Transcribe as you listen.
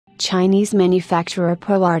Chinese manufacturer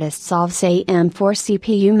ProArtist solves AM4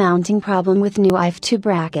 CPU mounting problem with new IFE2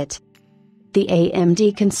 bracket. The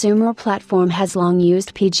AMD consumer platform has long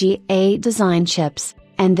used PGA design chips,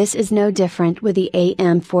 and this is no different with the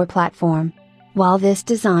AM4 platform. While this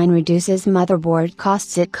design reduces motherboard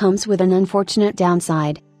costs, it comes with an unfortunate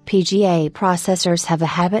downside. PGA processors have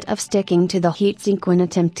a habit of sticking to the heatsink when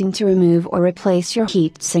attempting to remove or replace your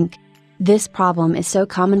heatsink. This problem is so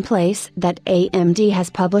commonplace that AMD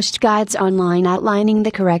has published guides online outlining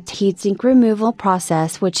the correct heatsink removal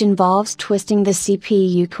process, which involves twisting the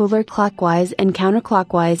CPU cooler clockwise and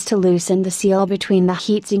counterclockwise to loosen the seal between the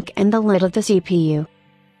heatsink and the lid of the CPU.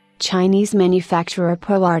 Chinese manufacturer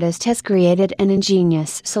ProArtist has created an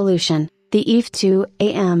ingenious solution, the IFE2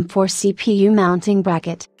 AM4 CPU mounting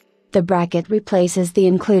bracket. The bracket replaces the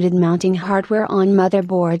included mounting hardware on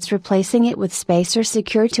motherboards, replacing it with spacer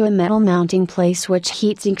secured to a metal mounting place which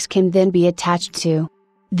heatsinks can then be attached to.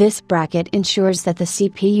 This bracket ensures that the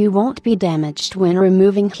CPU won't be damaged when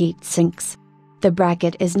removing heatsinks. The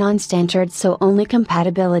bracket is non-standard, so only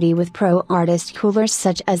compatibility with ProArtist coolers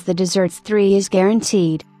such as the Desserts 3 is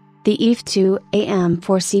guaranteed. The IFE2 AM4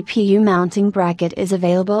 CPU mounting bracket is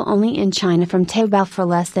available only in China from Taobao for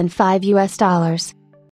less than $5.